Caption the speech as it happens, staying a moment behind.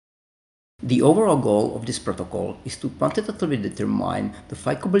The overall goal of this protocol is to quantitatively determine the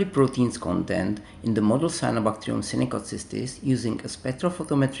Phycobiliprotein's content in the model Cyanobacterium Synechocystis using a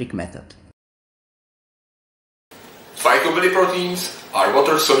spectrophotometric method. Phycobiliproteins are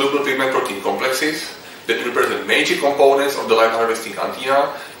water-soluble pigment protein complexes that represent major components of the light-harvesting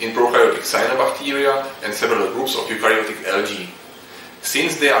antenna in prokaryotic cyanobacteria and several groups of eukaryotic algae.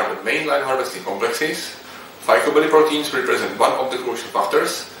 Since they are the main light-harvesting complexes, Phycobiliproteins represent one of the crucial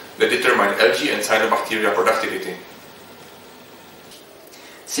factors that determine algae and cyanobacteria productivity.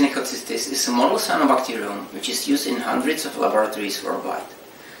 Synechocystis is a model cyanobacterium which is used in hundreds of laboratories worldwide.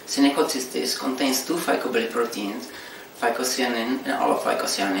 Synechocystis contains two phycobiliproteins, phycocyanin and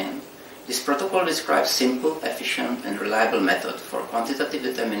allophycocyanin. This protocol describes simple, efficient and reliable method for quantitative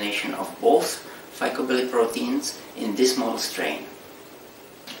determination of both phycobiliproteins in this model strain.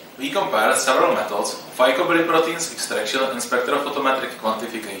 We compared several methods of phycobiliproteins extraction and spectrophotometric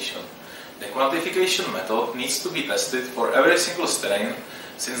quantification. The quantification method needs to be tested for every single strain,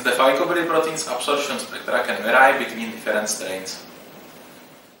 since the phycobiliprotein's absorption spectra can vary between different strains.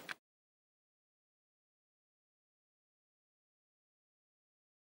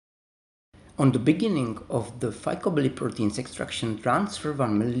 On the beginning of the phycobiliprotein's extraction, transfer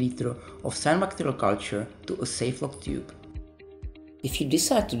 1 ml of cyanobacterial culture to a safe lock tube. If you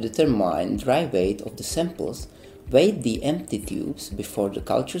decide to determine dry weight of the samples, weight the empty tubes before the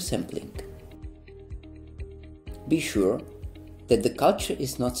culture sampling. Be sure that the culture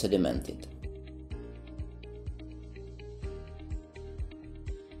is not sedimented.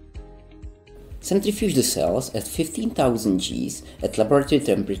 Centrifuge the cells at 15,000 Gs at laboratory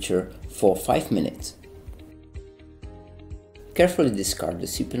temperature for 5 minutes. Carefully discard the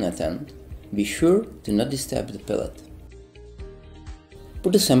supernatant. Be sure to not disturb the pellet.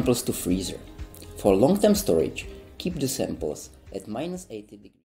 Put the samples to freezer. For long-term storage, keep the samples at -80 degrees.